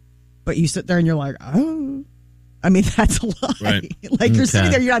you, but you sit there and you're like, oh, I mean, that's a lie. Right. Like you're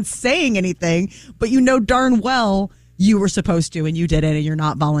sitting there, you're not saying anything, but darn well you were supposed to and you did it, and you're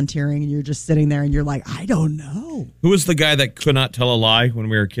not volunteering, and you're just sitting there and you're like, I don't know. Who was the guy that could not tell a lie when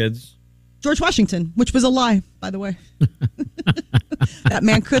we were kids? George Washington, which was a lie, by the way. That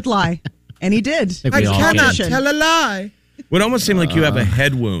man could lie, and he did. I cannot tell a lie. It would almost seem like you have a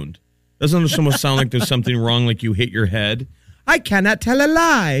head wound. Doesn't it almost sound like there's something wrong, like you hit your head? I cannot tell a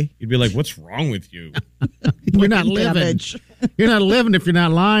lie. You'd be like, what's wrong with you? You're not living. You're not living if you're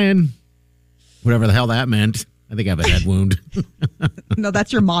not lying. Whatever the hell that meant. I think I have a head wound. No,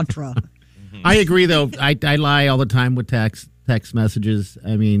 that's your mantra. I agree, though. I lie all the time with text messages.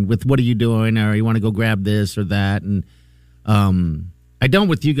 I mean, with what are you doing, or you want to go grab this or that, and I don't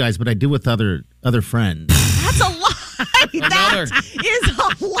with you guys, but I do with other friends. That's a lie. That is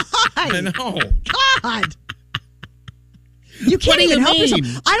a lie. I know. God. You can't even help yourself.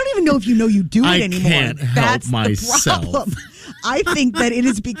 I don't even know if you know you do it anymore. I can't help That's myself. the problem. I think that it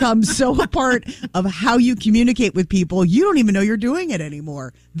has become so a part of how you communicate with people, you don't even know you're doing it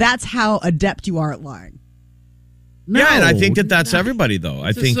anymore. That's how adept you are at lying. No, yeah, and I think that's everybody, though.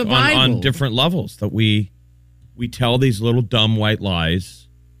 I think on different levels that we tell these little dumb white lies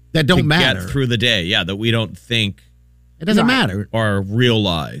that don't matter get through the day. Yeah, that we don't think it doesn't matter are real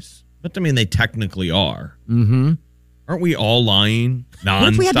lies. But I mean, they technically are. Mm-hmm. Aren't we all lying nonstop?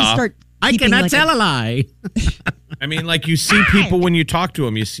 What if we had to start I cannot tell a lie. I mean, like you see people when you talk to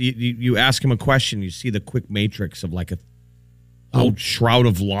them, you ask them a question, you see the quick matrix of like a whole shroud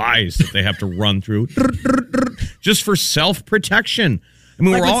of lies that they have to run through just for self-protection. I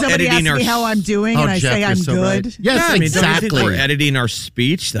mean, like we're all editing our. Me how I'm doing, and I Jeff, say I'm so good. Right. Yes, I mean, exactly. Don't you think we're editing our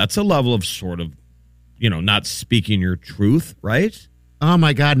speech? That's a level of sort of, not speaking your truth, right? Oh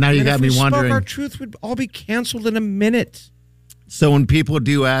my God! Now you got me wondering. Spoke our truth would all be canceled in a minute. So when people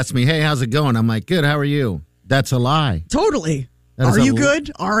do ask me, "Hey, how's it going?" I'm like, "Good. How are you?" That's a lie. Totally. Are you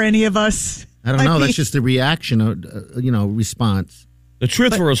good? Are any of us? I don't know. That's just a reaction, response. The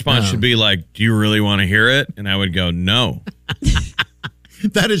truthful response should be like, "Do you really want to hear it?" And I would go, "No."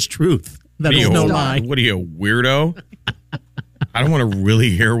 That is truth. That is no lie. What are you, a weirdo? I don't want to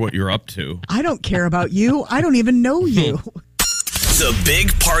really hear what you're up to. I don't care about you. I don't even know you. The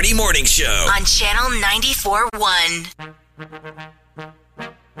Big Party Morning Show on Channel 94.1.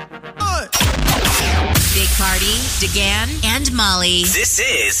 Big Party, DeGan, and Molly. This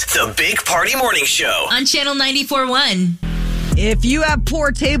is the Big Party Morning Show on Channel 94.1. If you have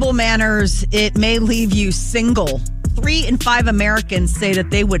poor table manners, it may leave you single. 3 in 5 Americans say that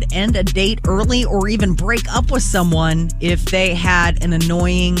they would end a date early or even break up with someone if they had an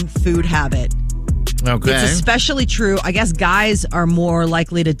annoying food habit. Okay. It's especially true. I guess guys are more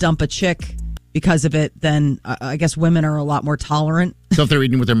likely to dump a chick because of it than I guess women are a lot more tolerant. So if they're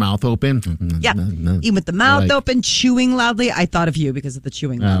eating with their mouth open? Yeah. Eating with the mouth open, chewing loudly. I thought of you because of the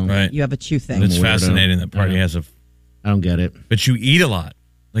chewing loudly. Right. You have a chew thing. It's fascinating that Party has a... I don't get it. But you eat a lot.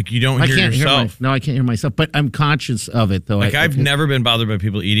 Like you don't hear yourself. No, I can't hear myself. But I'm conscious of it, though. Like I've never been bothered by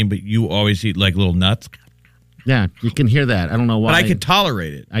people eating, but you always eat like little nuts. Yeah, you can hear that. I don't know why. But I could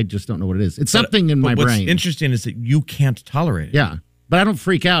tolerate it. I just don't know what it is. It's something in my brain. What's interesting is that you can't tolerate it. Yeah. But I don't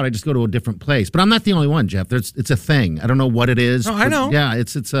freak out. I just go to a different place. But I'm not the only one, Jeff. It's a thing. I don't know what it is. No, I know. Yeah,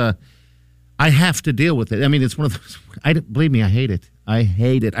 it's a... I have to deal with it. I mean, it's one of those... Believe me, I hate it. I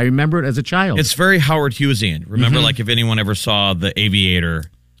hate it. I remember it as a child. It's very Howard Hughesian. Remember, like if anyone ever saw The Aviator...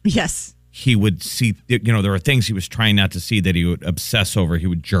 Yes. He would see, there were things he was trying not to see that he would obsess over. He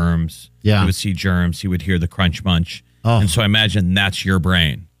would germs. Yeah. He would see germs. He would hear the crunch munch. Oh. And so I imagine that's your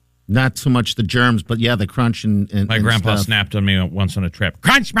brain. Not so much the germs, but yeah, the crunch and my grandpa stuff. snapped on me once on a trip.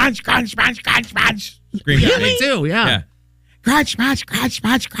 Crunch munch, crunch munch, crunch munch. Screamed at me. Me too, yeah. Crunch munch, crunch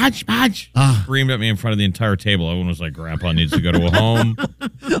munch, crunch munch. Screamed at me in front of the entire table. Everyone was like, Grandpa needs to go to a home.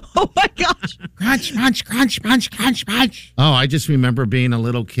 Oh my gosh. Crunch munch, crunch munch, crunch munch. Oh, I just remember being a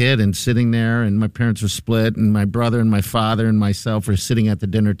little kid and sitting there, and my parents were split, and my brother and my father and myself were sitting at the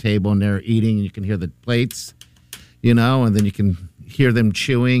dinner table, and they're eating, and you can hear the plates, and then you can hear them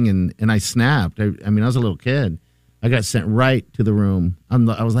chewing, and I snapped. I mean, I was a little kid. I got sent right to the room.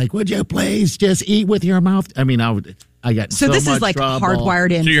 I was like, would you please just eat with your mouth? I mean, I got so this much is like trouble.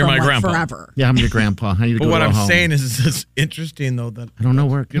 hardwired in so you're from my grandpa. Forever. Yeah, I'm your grandpa. I need to but go what to I'm home. saying is it's interesting, though, that... I don't know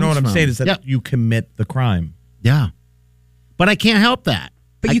where it comes You know what I'm from. saying is that you commit the crime. Yeah. But I can't help that.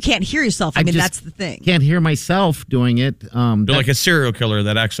 But you can't hear yourself. I mean, that's the thing. Can't hear myself doing it. You're like a serial killer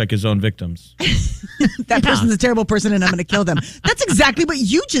that acts like his own victims. That person's a terrible person and I'm going to kill them. That's exactly what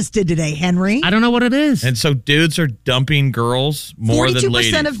you just did today, Henry. I don't know what it is. And so dudes are dumping girls more than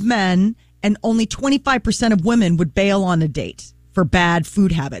ladies. 42% of men and only 25% of women would bail on a date for bad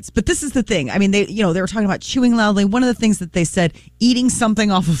food habits. But this is the thing. I mean, they were talking about chewing loudly. One of the things that they said, eating something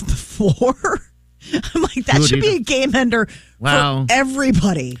off of the floor. I'm like, that should be a game ender for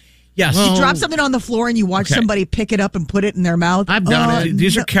everybody. Yes. You drop something on the floor and you watch somebody pick it up and put it in their mouth. I've done it.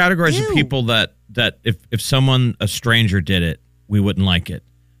 These are categories of people that if someone, a stranger did it, we wouldn't like it.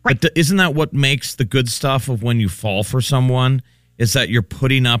 Right. But isn't that what makes the good stuff of when you fall for someone is that you're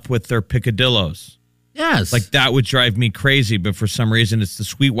putting up with their picadillos? Yes. Like that would drive me crazy, but for some reason it's the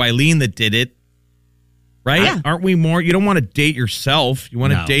sweet Wileen that did it. Right? Yeah. Aren't we more? You don't want to date yourself. You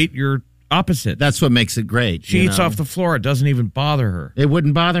want to date your opposite. That's what makes it great. She eats off the floor. It doesn't even bother her. It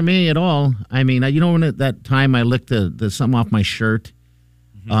wouldn't bother me at all. I mean, when at that time I licked the something off my shirt,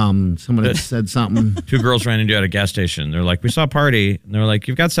 someone had said something. 2 girls ran into you at a gas station. They're like, we saw a party. And they're like,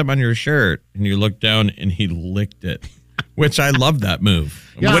 you've got something on your shirt. And you look down and he licked it, which I love that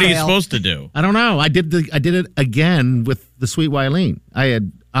move. Yeah. What are you supposed to do? I don't know. I did it again with the sweet Wileen. I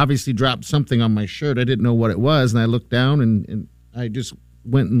had obviously dropped something on my shirt. I didn't know what it was. And I looked down and I just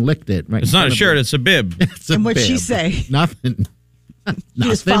went and licked it. Right. It's not a shirt. It's a bib. And what'd she say? Nothing. She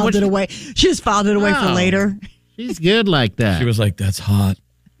just filed it away. She just filed it away for later. She's good like that. She was like, that's hot.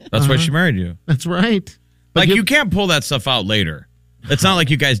 That's why she married you. That's right. But you can't pull that stuff out later. It's not like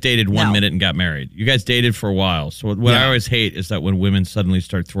you guys dated 1 minute and got married. You guys dated for a while. So what I always hate is that when women suddenly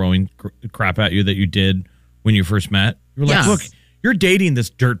start throwing crap at you that you did when you first met, you're like, look, you're dating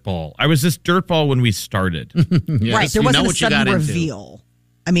this dirtball. I was this dirtball when we started. Right. There wasn't a sudden reveal.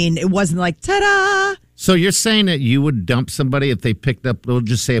 I mean, it wasn't like, ta-da. So you're saying that you would dump somebody if they picked up, we'll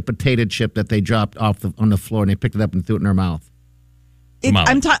just say a potato chip that they dropped off on the floor and they picked it up and threw it in their mouth?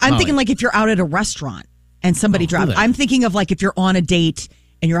 I'm thinking like if you're out at a restaurant and somebody drops. I'm thinking of like if you're on a date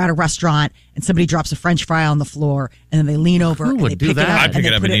and you're at a restaurant and somebody drops a French fry on the floor and then they lean over and they pick it up. I'd pick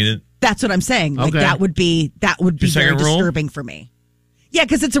it up and eat it. That's what I'm saying. Like that would be very disturbing for me. Yeah,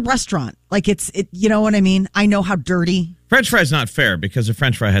 because it's a restaurant. Like you know what I mean? I know how dirty. French fry's not fair because a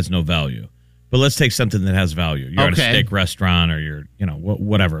French fry has no value. But let's take something that has value. You're at a steak restaurant or you're,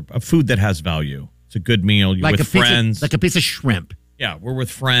 whatever. A food that has value. It's a good meal. You're with friends. Like a piece of shrimp. Yeah, we're with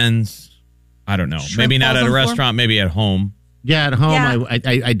friends. I don't know. Maybe not at a restaurant. Maybe at home. Yeah, at home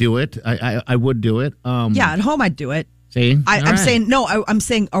I do it. I would do it. At home I'd do it. See, I'm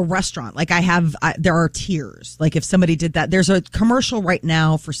saying a restaurant. Like there are tiers. Like if somebody did that, there's a commercial right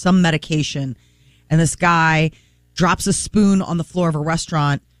now for some medication, and this guy drops a spoon on the floor of a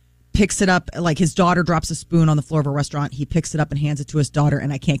restaurant, picks it up. Like his daughter drops a spoon on the floor of a restaurant. He picks it up and hands it to his daughter,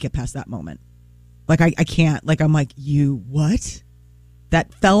 and I can't get past that moment. Like I can't. Like I'm like, you what?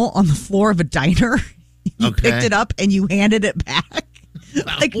 That fell on the floor of a diner. You picked it up and you handed it back.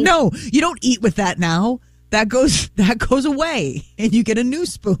 Like no, you don't eat with that now. That goes away, and you get a new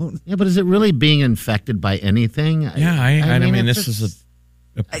spoon. Yeah, but is it really being infected by anything? Yeah, I mean this is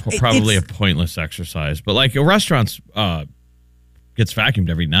probably a pointless exercise. But like a restaurant gets vacuumed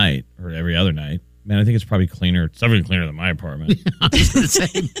every night or every other night. Man, I think it's probably cleaner. It's definitely cleaner than my apartment.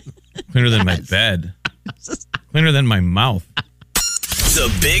 Cleaner than my bed. Cleaner than my mouth. The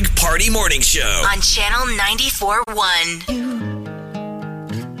Big Party Morning Show on Channel 94.1.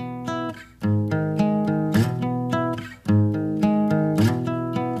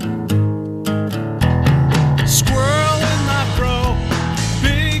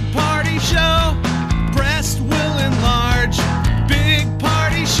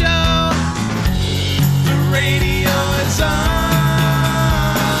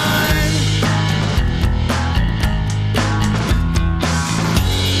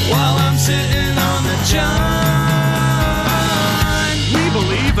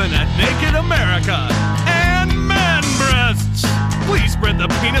 Naked America and man breasts. Please spread the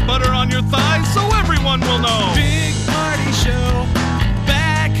peanut butter on your thighs so everyone will know. Big party show.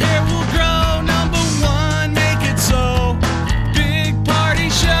 Back hair will grow. Number one, make it so. Big party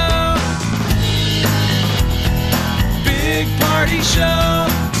show. Big party show.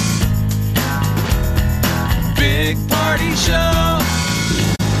 Big party show.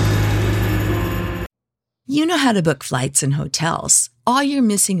 You know how to book flights and hotels. All you're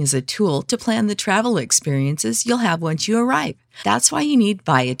missing is a tool to plan the travel experiences you'll have once you arrive. That's why you need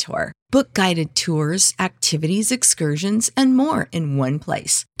Viator. Book guided tours, activities, excursions, and more in one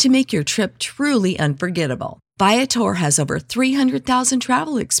place to make your trip truly unforgettable. Viator has over 300,000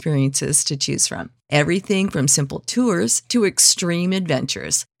 travel experiences to choose from. Everything from simple tours to extreme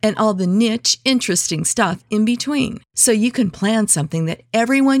adventures and all the niche, interesting stuff in between. So you can plan something that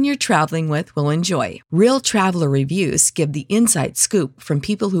everyone you're traveling with will enjoy. Real traveler reviews give the inside scoop from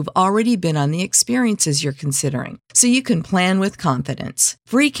people who've already been on the experiences you're considering. So you can plan with confidence.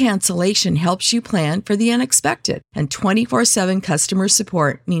 Free cancellation helps you plan for the unexpected. And 24/7 customer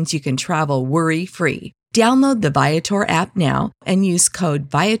support means you can travel worry-free. Download the Viator app now and use code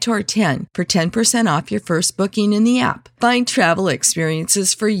Viator10 for 10% off your first booking in the app. Find travel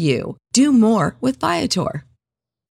experiences for you. Do more with Viator.